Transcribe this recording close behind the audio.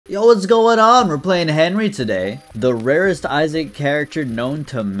Yo, what's going on? We're playing Henry today. The rarest Isaac character known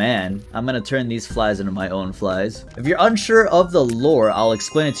to man. I'm gonna turn these flies into my own flies. If you're unsure of the lore, I'll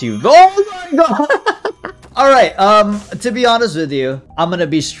explain it to you. Oh my god! Alright, to be honest with you, I'm gonna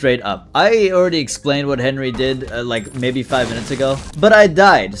be straight up. I already explained what Henry did, like, maybe 5 minutes ago. But I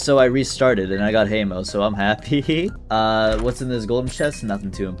died, so I restarted, and I got Hamo, so I'm happy. What's in this golden chest?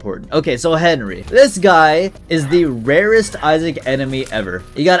 Nothing too important. Okay, so Henry. This guy is the rarest Isaac enemy ever.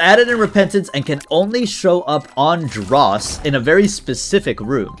 He got added in Repentance and can only show up on Dross in a very specific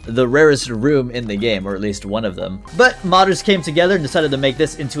room. The rarest room in the game, or at least one of them. But modders came together and decided to make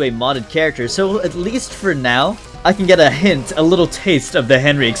this into a modded character, so at least for now, I can get a hint, a little taste of the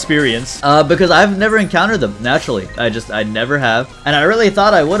Henry experience, because I've never encountered them, naturally. I never have. And I really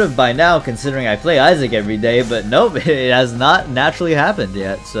thought I would have by now, considering I play Isaac every day, but nope, it has not naturally happened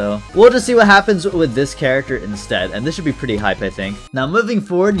yet, so we'll just see what happens with this character instead, and this should be pretty hype, I think. Now, moving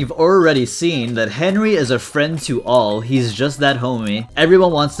forward, you've already seen that Henry is a friend to all. He's just that homie.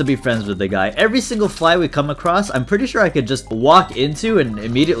 Everyone wants to be friends with the guy. Every single fly we come across, I'm pretty sure I could just walk into and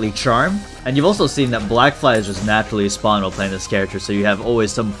immediately charm. And you've also seen that black flies just naturally spawn while playing this character, so you have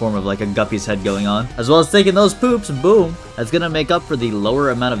always some form of like a guppy's head going on. As well as taking those poops, boom! That's gonna make up for the lower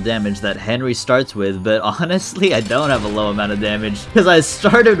amount of damage that Henry starts with, but honestly, I don't have a low amount of damage, because I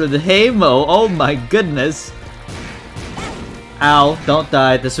started with Hamo, oh my goodness! Ow, don't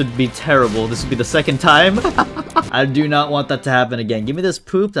die, this would be terrible, this would be the second time. I do not want that to happen again. Give me this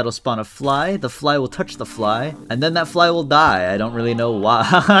poop, that'll spawn a fly, the fly will touch the fly, and then that fly will die. I don't really know why.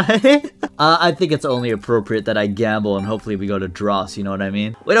 I think it's only appropriate that I gamble and hopefully we go to Dross, you know what I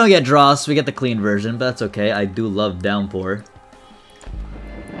mean? We don't get Dross, we get the clean version, but that's okay. I do love Downpour.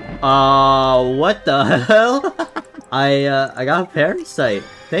 What the hell? I got a Parasite.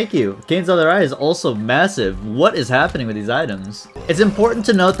 Thank you. Kane's Other Eye is also massive. What is happening with these items? It's important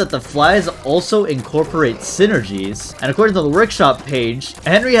to note that the flies also incorporate synergies. And according to the workshop page,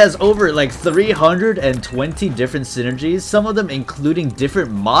 Henry has over like 320 different synergies, some of them including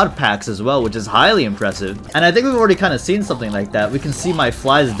different mod packs as well, which is highly impressive. And I think we've already kind of seen something like that. We can see my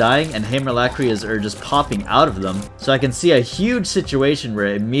flies dying and Hammerlacrias are just popping out of them. So I can see a huge situation where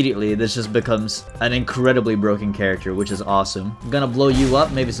immediately this just becomes an incredibly broken character, which is awesome. I'm gonna blow you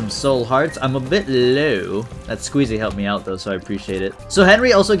up, maybe some soul hearts. I'm a bit low. That squeezy helped me out though, so I appreciate it. So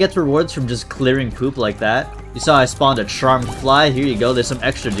Henry also gets rewards from just clearing poop like that. You saw I spawned a charmed fly. Here you go. There's some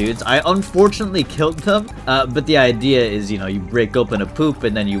extra dudes. I unfortunately killed them, but the idea is, you know, you break open a poop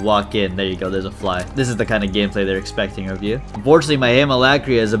and then you walk in. There you go. There's a fly. This is the kind of gameplay they're expecting of you. Unfortunately, my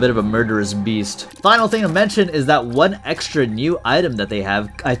Hammerlacria is a bit of a murderous beast. Final thing to mention is that one extra new item that they have.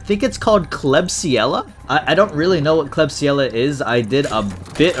 I think it's called Klebsiella. I don't really know what Klebsiella is. I did a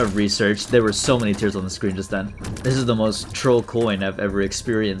bit of research. There were so many tears on the screen just then. This is the most troll coin I've ever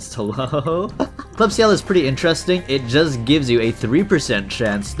experienced. Hello? Klebsiella is pretty interesting. It just gives you a 3%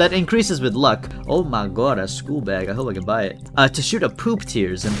 chance that increases with luck. Oh my god, a school bag. I hope I can buy it. To shoot a poop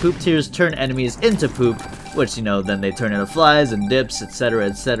tears, and poop tears turn enemies into poop, which, you know, then they turn into flies and dips, etc,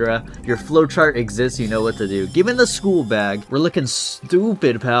 etc. Your flowchart exists, you know what to do. Given the school bag, we're looking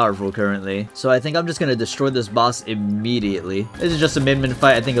stupid powerful currently, so I think I'm just gonna destroy this boss immediately. This is just a min-min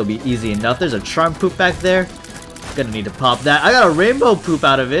fight. I think it'll be easy enough. There's a charm poop back there. Gonna need to pop that. I got a rainbow poop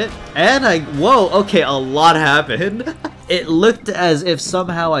out of it. And whoa, okay, a lot happened. It looked as if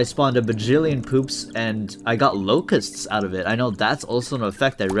somehow I spawned a bajillion poops and I got locusts out of it. I know that's also an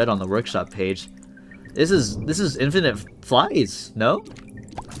effect I read on the workshop page. This is infinite flies, no?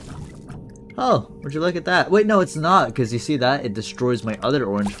 Oh, would you look at that? Wait, no, it's not, because you see that? It destroys my other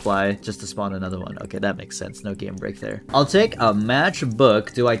orange fly just to spawn another one. Okay, that makes sense. No game break there. I'll take a match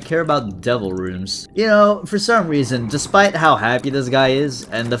book. Do I care about devil rooms? You know, for some reason, despite how happy this guy is,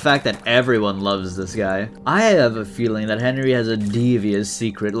 and the fact that everyone loves this guy, I have a feeling that Henry has a devious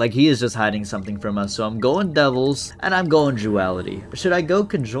secret, like he is just hiding something from us. So I'm going devils, and I'm going duality. Should I go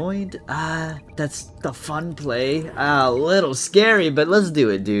conjoined? That's the fun play. A little scary, but let's do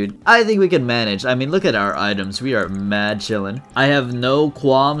it, dude. I think we can manage. I mean, look at our items. We are mad chillin'. I have no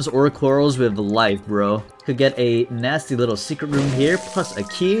qualms or quarrels with life, bro. Could get a nasty little secret room here, plus a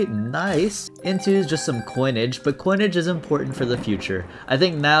key. Nice. Into just some coinage, but coinage is important for the future. I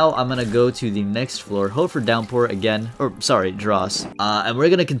think now I'm gonna go to the next floor, hope for Downpour again, or sorry, Dross. And we're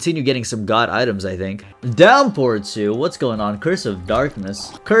gonna continue getting some god items, I think. Downpour 2, what's going on? Curse of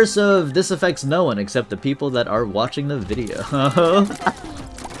Darkness. Curse of, this affects no one except the people that are watching the video.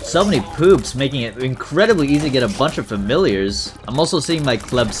 So many poops, making it incredibly easy to get a bunch of familiars. I'm also seeing my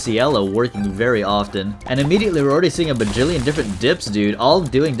Klebsiella working very often. And immediately we're already seeing a bajillion different dips, dude, all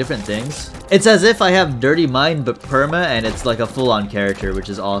doing different things. It's as if I have Dirty Mind but perma, and it's like a full-on character, which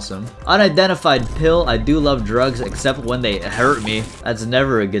is awesome. Unidentified pill. I do love drugs, except when they hurt me. That's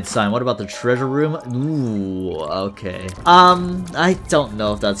never a good sign. What about the treasure room? Ooh, okay. I don't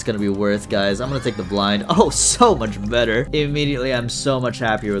know if that's gonna be worth, guys. I'm gonna take the blind. Oh, so much better. Immediately, I'm so much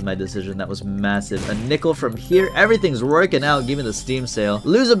happier with my decision. That was massive. A nickel from here. Everything's working out. Give me the Steam sale.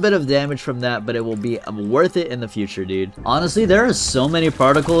 Lose a bit of damage from that, but it will be worth it in the future, dude. Honestly, there are so many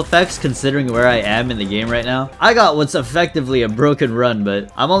particle effects considering where I am in the game right now. I got what's effectively a broken run,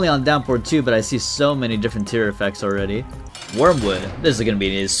 but I'm only on downpour 2, but I see so many different tier effects already. Wormwood. This is gonna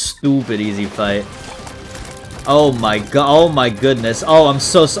be a stupid easy fight. Oh my god. Oh my goodness. Oh, I'm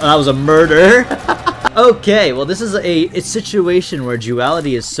so that was a murder. Okay, well this is a situation where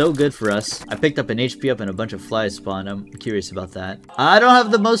duality is so good for us. I picked up an HP up and a bunch of flies spawn. I'm curious about that. I don't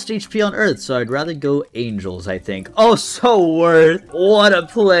have the most HP on Earth, so I'd rather go angels, I think. Oh, so worth. What a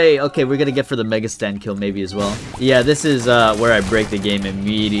play. Okay, we're gonna get for the mega stand kill maybe as well. Yeah, this is where I break the game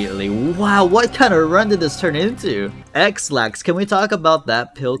immediately. Wow, what kind of run did this turn into? X-Lax, can we talk about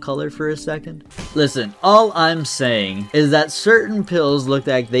that pill color for a second? Listen, all I'm saying is that certain pills look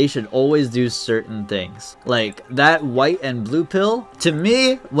like they should always do certain things. Like that white and blue pill, to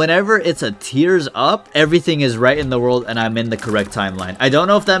me, whenever it's a tiers up, everything is right in the world and I'm in the correct timeline. I don't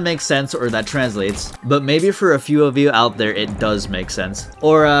know if that makes sense or that translates, but maybe for a few of you out there, it does make sense.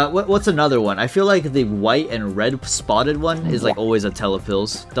 Or what's another one? I feel like the white and red spotted one is like always a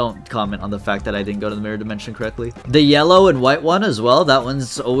telepills. Don't comment on the fact that I didn't go to the mirror dimension correctly. The yellow and white one as well, that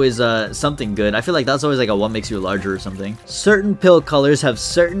one's always something good. I feel like that's always like a one makes you larger or something. Certain pill colors have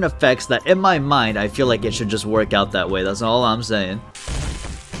certain effects that in my mind, I feel like it should just work out that way. That's all I'm saying.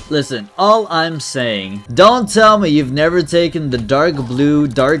 Listen, all I'm saying, don't tell me you've never taken the dark blue,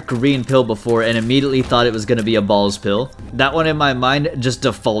 dark green pill before and immediately thought it was gonna be a balls pill. That one in my mind just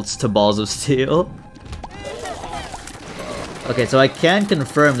defaults to balls of steel. Okay, so I can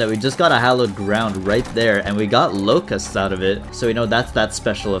confirm that we just got a hallowed ground right there and we got locusts out of it. So we know that's that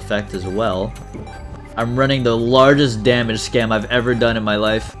special effect as well. I'm running the largest damage scam I've ever done in my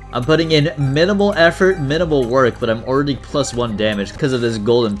life. I'm putting in minimal effort, minimal work, but I'm already +1 damage because of this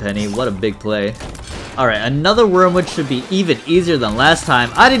golden penny. What a big play. Alright, another wormwood should be even easier than last time.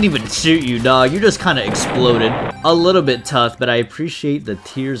 I didn't even shoot you, dog. You just kind of exploded. A little bit tough, but I appreciate the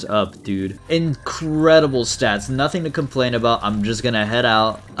tears up, dude. Incredible stats. Nothing to complain about. I'm just gonna head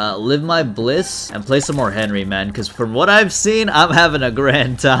out, live my bliss, and play some more Henry, man. Because from what I've seen, I'm having a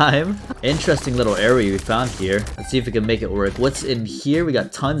grand time. Interesting little area we found here. Let's see if we can make it work. What's in here? We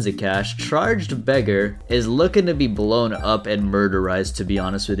got tons of cash. Charged Beggar is looking to be blown up and murderized, to be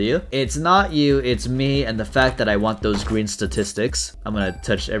honest with you. It's not you, it's me, and the fact that I want those green statistics. I'm gonna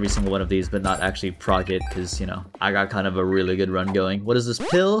touch every single one of these, but not actually proc it, because, you know, I got kind of a really good run going. What is this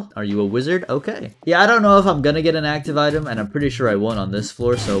pill? Are you a wizard? Okay. Yeah, I don't know if I'm gonna get an active item, and I'm pretty sure I won't on this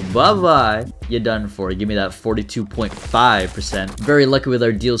floor, so bye-bye. You're done for. Give me that 42.5%. Very lucky with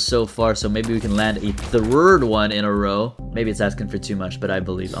our deals so far, so maybe we can land a third one in a row. Maybe it's asking for too much, but I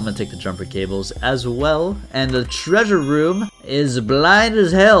believe. I'm gonna take the jumper cables as well. And the treasure room is blind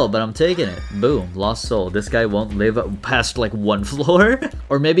as hell, but I'm taking it. Boom. Lost soul. This guy won't live past like one floor.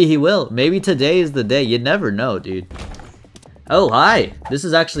 Or maybe he will. Maybe today is the day. You never know, dude. Oh, hi! This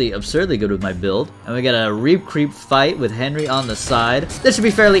is actually absurdly good with my build. And we got a Reap Creep fight with Henry on the side. This should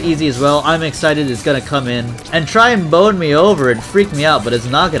be fairly easy as well. I'm excited it's gonna come in and try and bone me over and freak me out, but it's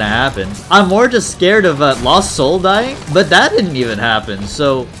not gonna happen. I'm more just scared of Lost Soul dying, but that didn't even happen,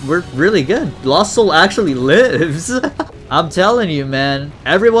 so we're really good. Lost Soul actually lives. I'm telling you, man,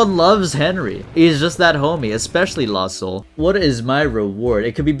 everyone loves Henry. He's just that homie, especially Lost Soul. What is my reward?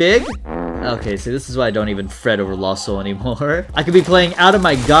 It could be big? Okay, so this is why I don't even fret over Lost Soul anymore. I could be playing out of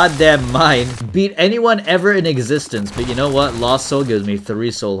my goddamn mind, beat anyone ever in existence, but you know what? Lost Soul gives me 3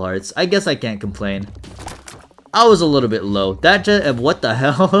 soul hearts. I guess I can't complain. I was a little bit low. That just, what the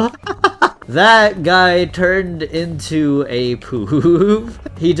hell? That guy turned into a poof.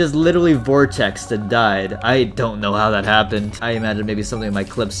 He just literally vortexed and died. I don't know how that happened. I imagine maybe something in my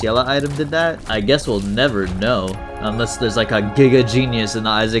Clipsiella item did that. I guess we'll never know. Unless there's like a giga genius in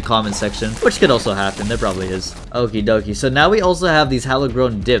the Isaac comment section, which could also happen. There probably is. Okie dokie. So now we also have these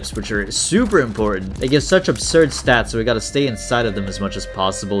halogrown dips, which are super important. They give such absurd stats, so we gotta stay inside of them as much as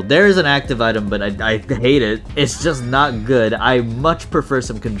possible. There is an active item, but I hate it. It's just not good. I much prefer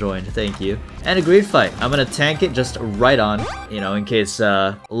some conjoined. Thank you. And a greed fight. I'm gonna tank it just right on, you know, in case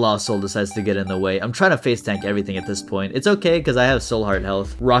Lost Soul decides to get in the way. I'm trying to face tank everything at this point. It's okay because I have Soul Heart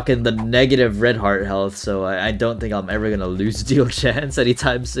health, rocking the negative red heart health, so I don't think I'm ever gonna lose Deal Chance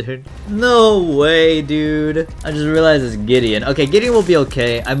anytime soon. No way, dude. I just realized it's Gideon. Okay, Gideon will be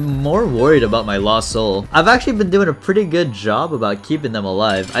okay. I'm more worried about my Lost Soul. I've actually been doing a pretty good job about keeping them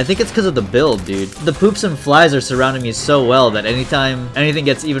alive. I think it's because of the build, dude. The poops and flies are surrounding me so well that anytime anything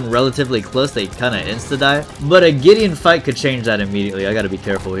gets even relatively close, they kind of insta-die. But a Gideon fight could change that immediately. I gotta be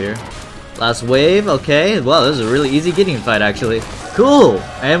careful here. Last wave, okay. Wow, this is a really easy Gideon fight, actually. Cool!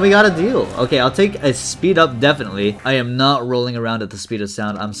 And we got a deal. Okay, I'll take a speed up, definitely. I am not rolling around at the speed of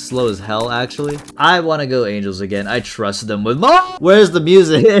sound. I'm slow as hell, actually. I want to go Angels again. I trust them with more. Where's the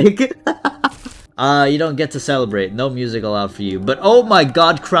music? You don't get to celebrate. No music allowed for you. But oh my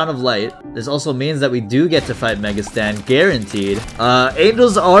god, Crown of Light. This also means that we do get to fight Megastan, guaranteed.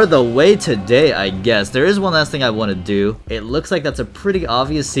 Angels are the way today, I guess. There is one last thing I want to do. It looks like that's a pretty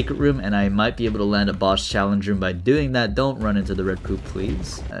obvious secret room, and I might be able to land a boss challenge room by doing that. Don't run into the red poop,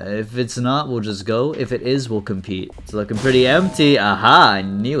 please. If it's not, we'll just go. If it is, we'll compete. It's looking pretty empty. Aha, I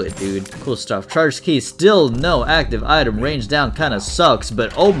knew it, dude. Cool stuff. Charged key, still no active item. Range down kind of sucks,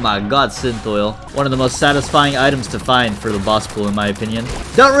 but oh my god, Synth Oil. One of the most satisfying items to find for the boss pool, in my opinion.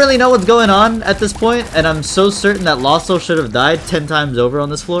 Don't really know what's going on at this point, and I'm so certain that Lost Soul should have died 10 times over on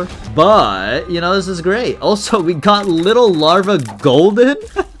this floor. But, you know, this is great. Also, we got Little Larva Golden.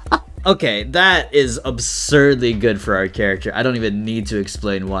 Okay, that is absurdly good for our character. I don't even need to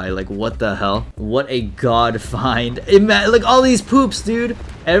explain why. Like, what the hell? What a god find. Like, all these poops, dude.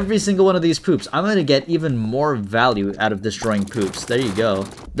 Every single one of these poops. I'm gonna get even more value out of destroying poops. There you go.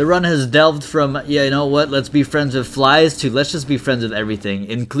 The run has delved from, yeah, you know what, let's be friends with flies, to let's just be friends with everything,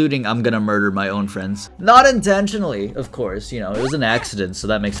 including I'm gonna murder my own friends. Not intentionally, of course, you know, it was an accident, so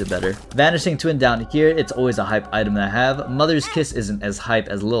that makes it better. Vanishing Twin down here, it's always a hype item to have. Mother's Kiss isn't as hype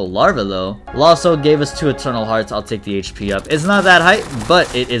as Little Larva, though. Lost Soul gave us 2 Eternal Hearts, I'll take the HP up. It's not that hype,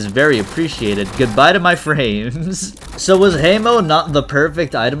 but it is very appreciated. Goodbye to my frames. So was Hamo not the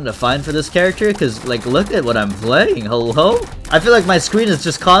perfect item to find for this character? Because, like, look at what I'm playing. Hello? I feel like my screen is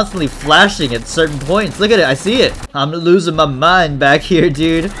just constantly flashing at certain points. Look at it. I see it. I'm losing my mind back here,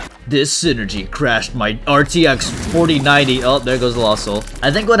 dude. This synergy crashed my RTX 4090. Oh, there goes the Lost Soul.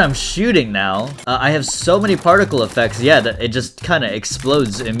 I think when I'm shooting now, I have so many particle effects, yeah, that it just kind of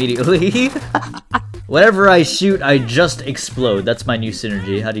explodes immediately. Whenever I shoot, I just explode. That's my new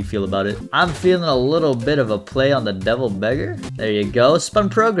synergy. How do you feel about it? I'm feeling a little bit of a play on the Devil Beggar. There you go. Spun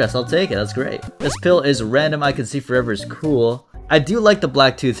progress. I'll take it. That's great. This pill is random. I can see forever is cool. I do like the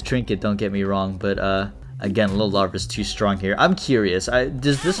Blacktooth trinket, don't get me wrong, but again, Little Larva is too strong here. I'm curious.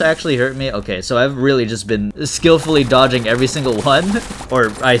 Does this actually hurt me? Okay, so I've really just been skillfully dodging every single one.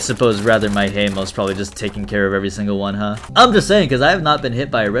 Or I suppose rather my Hamo's probably just taking care of every single one, huh? I'm just saying, because I have not been hit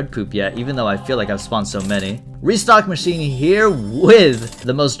by a red poop yet, even though I feel like I've spawned so many. Restock machine here with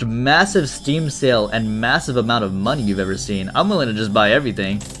the most massive Steam sale and massive amount of money you've ever seen. I'm willing to just buy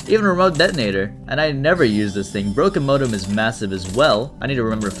everything, even a remote detonator. And I never use this thing. Broken modem is massive as well. I need to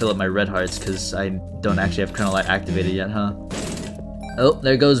remember to fill up my red hearts because I don't actually have Kernel Light activated yet, huh? Oh,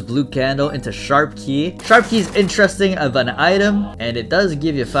 there goes blue candle into sharp key. Sharp key is interesting of an item, and it does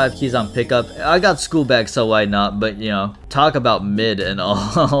give you 5 keys on pickup. I got school bag, so why not? But, you know, talk about mid and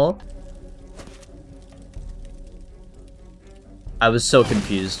all. I was so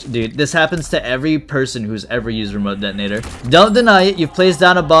confused. Dude, this happens to every person who's ever used remote detonator. Don't deny it, you've placed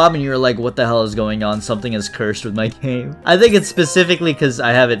down a bomb and you're like, what the hell is going on? Something is cursed with my game. I think it's specifically because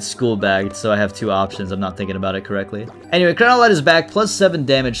I have it school bagged, so I have 2 options. I'm not thinking about it correctly. Anyway, Kernel Light is back, plus 7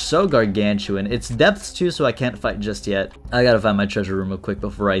 damage, so gargantuan. It's depths too, so I can't fight just yet. I gotta find my treasure room real quick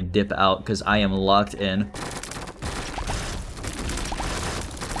before I dip out, because I am locked in.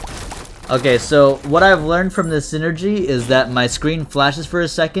 Okay, so what I've learned from this synergy is that my screen flashes for a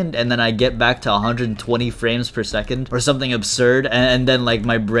second and then I get back to 120 frames per second or something absurd, and then like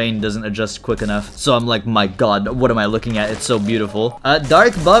my brain doesn't adjust quick enough. So I'm like, my god, what am I looking at? It's so beautiful.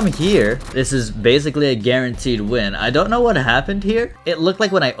 Dark Bum here. This is basically a guaranteed win. I don't know what happened here. It looked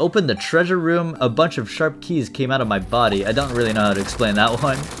like when I opened the treasure room, a bunch of sharp keys came out of my body. I don't really know how to explain that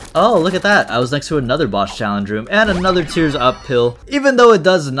one. Oh, look at that. I was next to another boss challenge room and another Tears Up pill. Even though it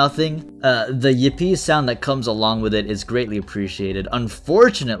does nothing, The yippee sound that comes along with it is greatly appreciated.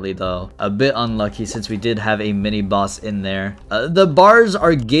 Unfortunately though, a bit unlucky since we did have a mini boss in there. The bars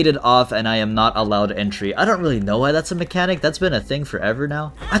are gated off and I am not allowed entry. I don't really know why that's a mechanic. That's been a thing forever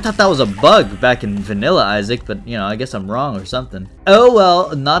now. I thought that was a bug back in vanilla Isaac, but you know, I guess I'm wrong or something. Oh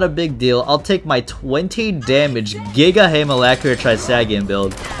well, not a big deal. I'll take my 20 damage Giga Hamalacra Trisagian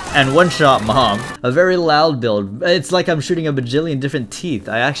build and one-shot Mom. A very loud build. It's like I'm shooting a bajillion different teeth.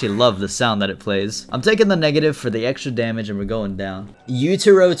 I actually love the sound that it plays. I'm taking the negative for the extra damage and we're going down.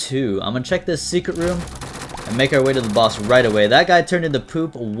 Utero 2. I'm gonna check this secret room and make our way to the boss right away. That guy turned into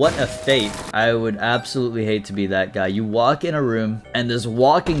poop. What a fate. I would absolutely hate to be that guy. You walk in a room and this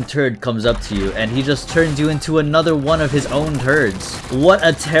walking turd comes up to you and he just turns you into another one of his own turds. What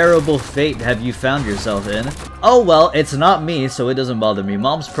a terrible fate have you found yourself in. Oh well, it's not me, so it doesn't bother me.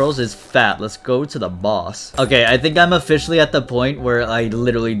 Mom's Pros is fat. Let's go to the boss. Okay, I think I'm officially at the point where I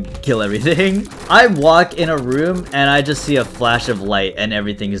literally kill everything. I walk in a room and I just see a flash of light and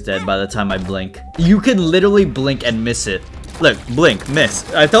everything is dead by the time I blink. You can literally blink and miss it. Look, blink,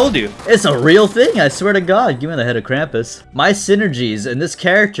 miss. I told you. It's a real thing, I swear to God. Give me the head of Krampus. My synergies in this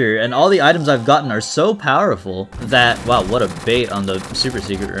character and all the items I've gotten are so powerful that, wow, what a bait on the super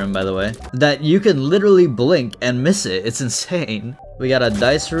secret room, by the way, that you can literally blink and miss it. It's insane. We got a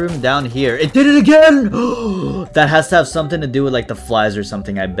dice room down here. It did it again! That has to have something to do with like the flies or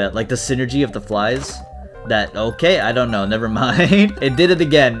something, I bet. Like the synergy of the flies. That, okay, I don't know, never mind. It did it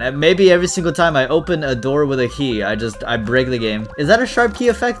again. Maybe every single time I open a door with a key, I break the game. Is that a sharp key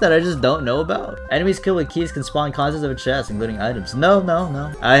effect that I just don't know about? Enemies killed with keys can spawn contents of a chest, including items.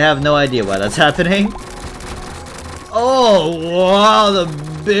 No. I have no idea why that's happening. Oh, wow, the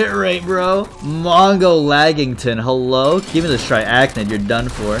bitrate, bro. Mongo Laggington, hello? Give me the Triachnid, you're done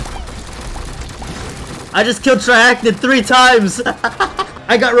for. I just killed Triachnid 3 times!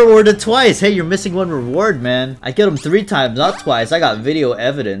 I got rewarded twice. Hey, you're missing one reward, man. I killed him 3 times, not twice. I got video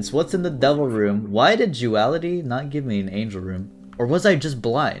evidence. What's in the devil room? Why did Duality not give me an angel room? Or was I just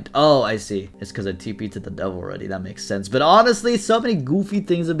blind? Oh, I see. It's because I TP'd to the devil already. That makes sense. But honestly, so many goofy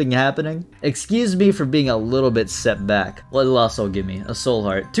things have been happening. Excuse me for being a little bit set back. What will also give me? A soul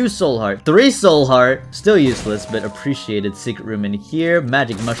heart. 2 soul heart. 3 soul heart. Still useless, but appreciated. Secret room in here.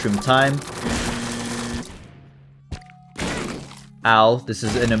 Magic mushroom time. Ow, this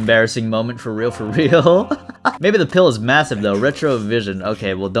is an embarrassing moment for real. Maybe the pill is massive though. Retro vision.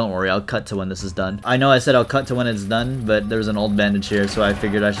 Okay, well don't worry, I'll cut to when this is done. I know I said I'll cut to when it's done, but there's an old bandage here, so I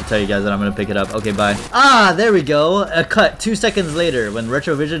figured I should tell you guys that I'm gonna pick it up. Okay, bye. Ah, there we go. A cut 2 seconds later when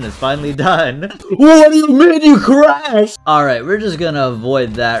retro vision is finally done. What do you mean you crashed? Alright, we're just gonna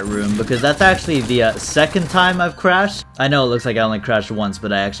avoid that room because that's actually the second time I've crashed. I know it looks like I only crashed once,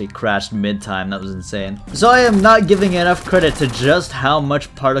 but I actually crashed mid-time. That was insane. So I am not giving enough credit to just how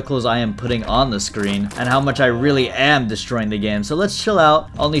much particles I am putting on the screen and how much I really am destroying the game. So let's chill out.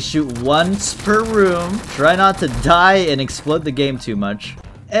 Only shoot once per room. Try not to die and explode the game too much.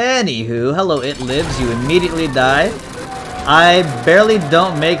 Anywho, hello It Lives. You immediately die. I barely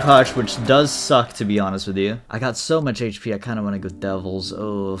don't make Hush, which does suck to be honest with you. I got so much HP, I kind of want to go Devils.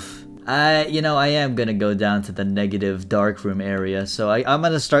 Oof. You know, I am gonna go down to the negative dark room area, so I'm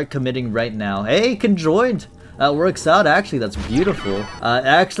gonna start committing right now. Hey, conjoined! That works out, actually, that's beautiful.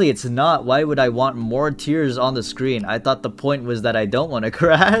 Actually, it's not. Why would I want more tears on the screen? I thought the point was that I don't want to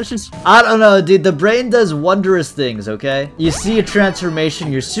crash. I don't know, dude, the brain does wondrous things, okay? You see a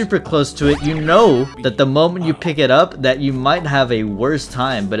transformation, you're super close to it, you know that the moment you pick it up, that you might have a worse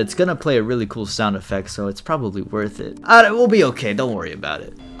time, but it's gonna play a really cool sound effect, so it's probably worth it. We'll be okay, don't worry about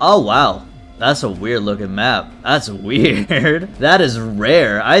it. Oh, wow. That's a weird looking map. That's weird. That is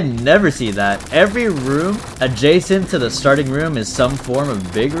rare. I'd never see that. Every room adjacent to the starting room is some form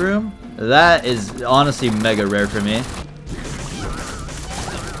of big room. That is honestly mega rare for me.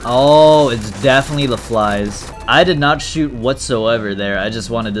 Oh, it's definitely the flies. I did not shoot whatsoever there. I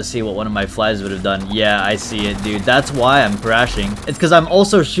just wanted to see what one of my flies would have done. Yeah, I see it, dude. That's why I'm crashing. It's because I'm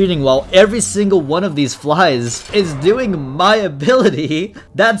also shooting while every single one of these flies is doing my ability.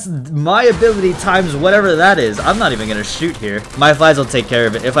 That's my ability times whatever that is. I'm not even gonna shoot here. My flies will take care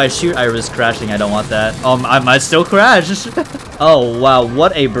of it. If I shoot, I risk crashing. I don't want that. I might still crash. Oh, wow.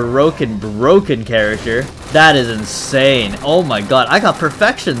 What a broken character. That is insane. Oh my god. I got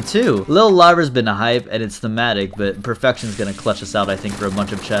perfection too. Lil Lava's been a hype and it's thematic, but perfection's gonna clutch us out, I think, for a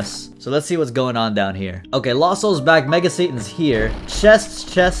bunch of chests. So let's see what's going on down here. Okay, Lost Soul's back. Mega Satan's here.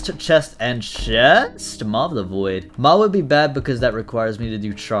 Chest, and chest. Maw of the Void. Maw would be bad because that requires me to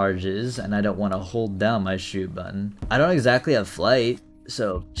do charges, and I don't want to hold down my shoot button. I don't exactly have flight.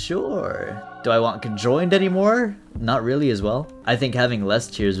 So, sure. Do I want conjoined anymore? Not really as well. I think having less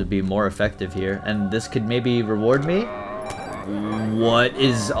tiers would be more effective here, and this could maybe reward me? What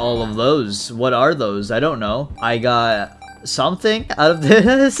is all of those? What are those? I don't know. I got something out of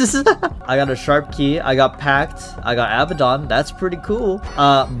this. I got a sharp key, I got packed, I got Abaddon. That's pretty cool.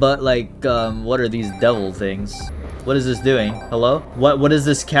 But like, what are these devil things? What is this doing? Hello? What is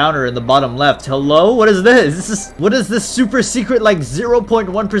this counter in the bottom left? Hello? What is this? What is this super secret like 0.1%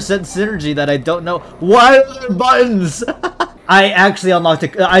 synergy that I don't know? Why are there buttons? I actually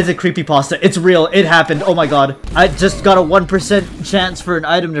unlocked Isaac creepypasta. It's real. It happened. Oh my god. I just got a 1% chance for an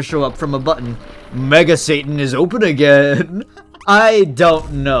item to show up from a button. Mega Satan is open again. I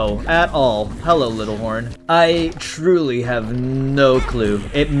don't know at all. Hello, Little Horn. I truly have no clue.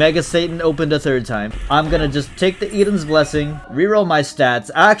 Mega Satan opened a third time. I'm gonna just take the Eden's Blessing, reroll my stats,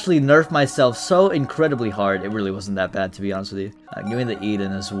 actually nerf myself so incredibly hard. It really wasn't that bad, to be honest with you. Give me the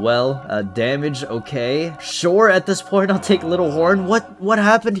Eden as well. Damage, okay. Sure, at this point, I'll take Little Horn. What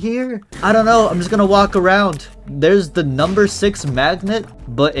happened here? I don't know. I'm just gonna walk around. There's the number 6 magnet,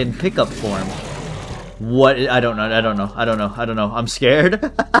 but in pickup form. What? I don't know. I'm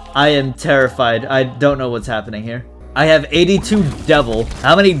scared. I am terrified. I don't know what's happening here. I have 82 devil.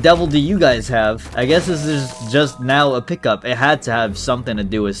 How many devil do you guys have? I guess this is just now a pickup. It had to have something to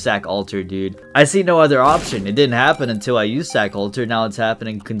do with Sack Altar, dude. I see no other option. It didn't happen until I used Sack Altar. Now it's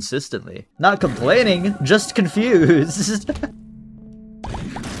happening consistently. Not complaining, just confused.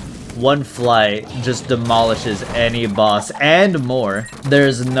 One fly just demolishes any boss and more.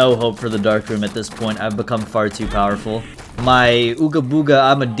 There's no hope for the Dark Room at this point. I've become far too powerful. My Ooga Booga,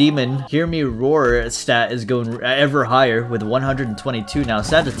 I'm a demon, hear me roar stat is going ever higher with 122 now.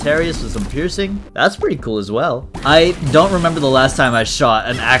 Sagittarius with some piercing. That's pretty cool as well. I don't remember the last time I shot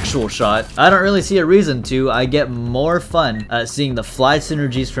an actual shot. I don't really see a reason to. I get more fun seeing the fly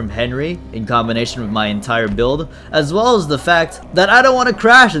synergies from Henry in combination with my entire build, as well as the fact that I don't want to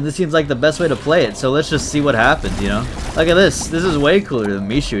crash, and this seems like the best way to play it. So let's just see what happens, you know? Look at this. This is way cooler than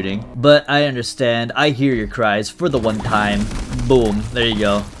me shooting. But I understand. I hear your cries for the one time. Boom. There you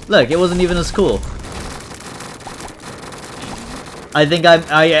go. Look, it wasn't even as cool. I think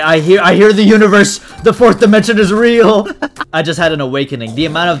I hear the universe. The fourth dimension is real. I just had an awakening. The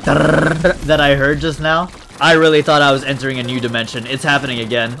amount of that I heard just now, I really thought I was entering a new dimension. It's happening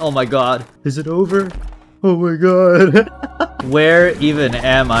again. Oh my god. Is it over? Oh my god. Where even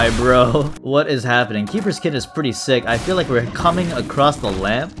am I, bro? What is happening? Keeper's Kit is pretty sick. I feel like we're coming across the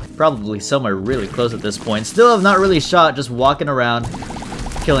lamp. Probably somewhere really close at this point. Still have not really shot, just walking around,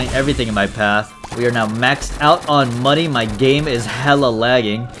 killing everything in my path. We are now maxed out on money. My game is hella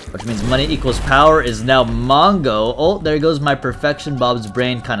lagging, which means money equals power is now Mongo. Oh, there goes my perfection. Bob's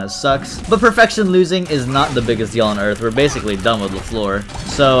brain kind of sucks. But perfection losing is not the biggest deal on earth. We're basically done with LaFleur.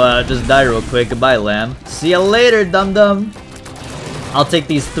 So just die real quick. Goodbye, lamb. See ya later, dum-dum. I'll take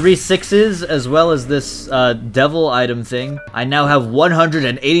these 3 6s as well as this devil item thing. I now have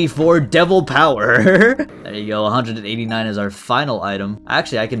 184 devil power. There you go, 189 is our final item.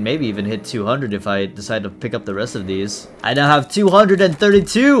 Actually, I can maybe even hit 200 if I decide to pick up the rest of these. I now have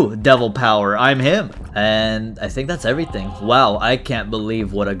 232 devil power. I'm him. And I think that's everything. Wow, I can't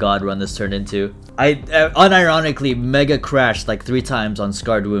believe what a god run this turned into. I unironically mega crashed like 3 times on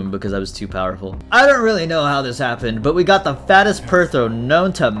Scarred Womb because I was too powerful. I don't really know how this happened, but we got the fattest Perthro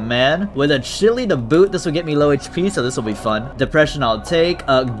known to man with a chili to boot. This will get me low HP, so this will be fun. Depression I'll take.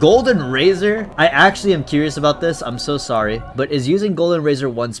 Golden Razor. I actually am curious about this. I'm so sorry, but is using Golden Razor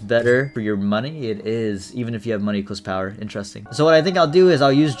once better for your money? It is, even if you have money equals power. Interesting. So what I think I'll do is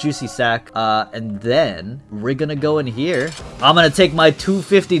I'll use Juicy Sack, and then we're gonna go in here. I'm gonna take my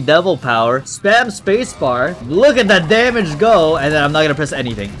 250 devil power, spam spacebar, look at that damage go, and then I'm not gonna press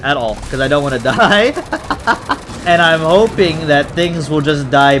anything at all because I don't want to die. And I'm hoping that things will just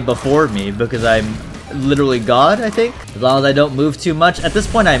die before me because I'm literally God, I think. As long as I don't move too much. At this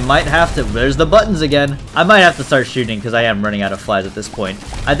point, I might have to... There's the buttons again. I might have to start shooting because I am running out of flies at this point.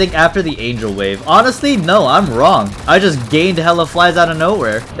 I think after the angel wave... Honestly, no, I'm wrong. I just gained hella flies out of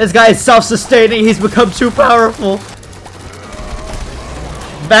nowhere. This guy is self-sustaining. He's become too powerful.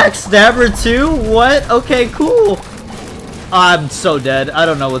 Backstabber too? What? Okay, cool. I'm so dead. I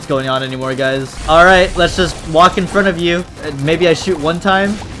don't know what's going on anymore, guys. Alright, let's just walk in front of you. Maybe I shoot one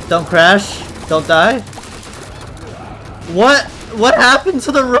time. Don't crash. Don't die. What? What happened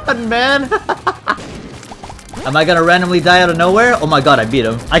to the run, man? Am I gonna randomly die out of nowhere? Oh my god, I beat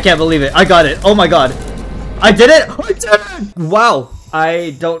him. I can't believe it. I got it. Oh my god. I did it! I did it! Wow.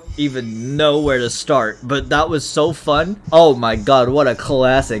 I don't even know where to start, but that was so fun. Oh my god, what a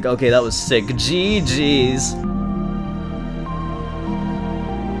classic. Okay, that was sick. GG's.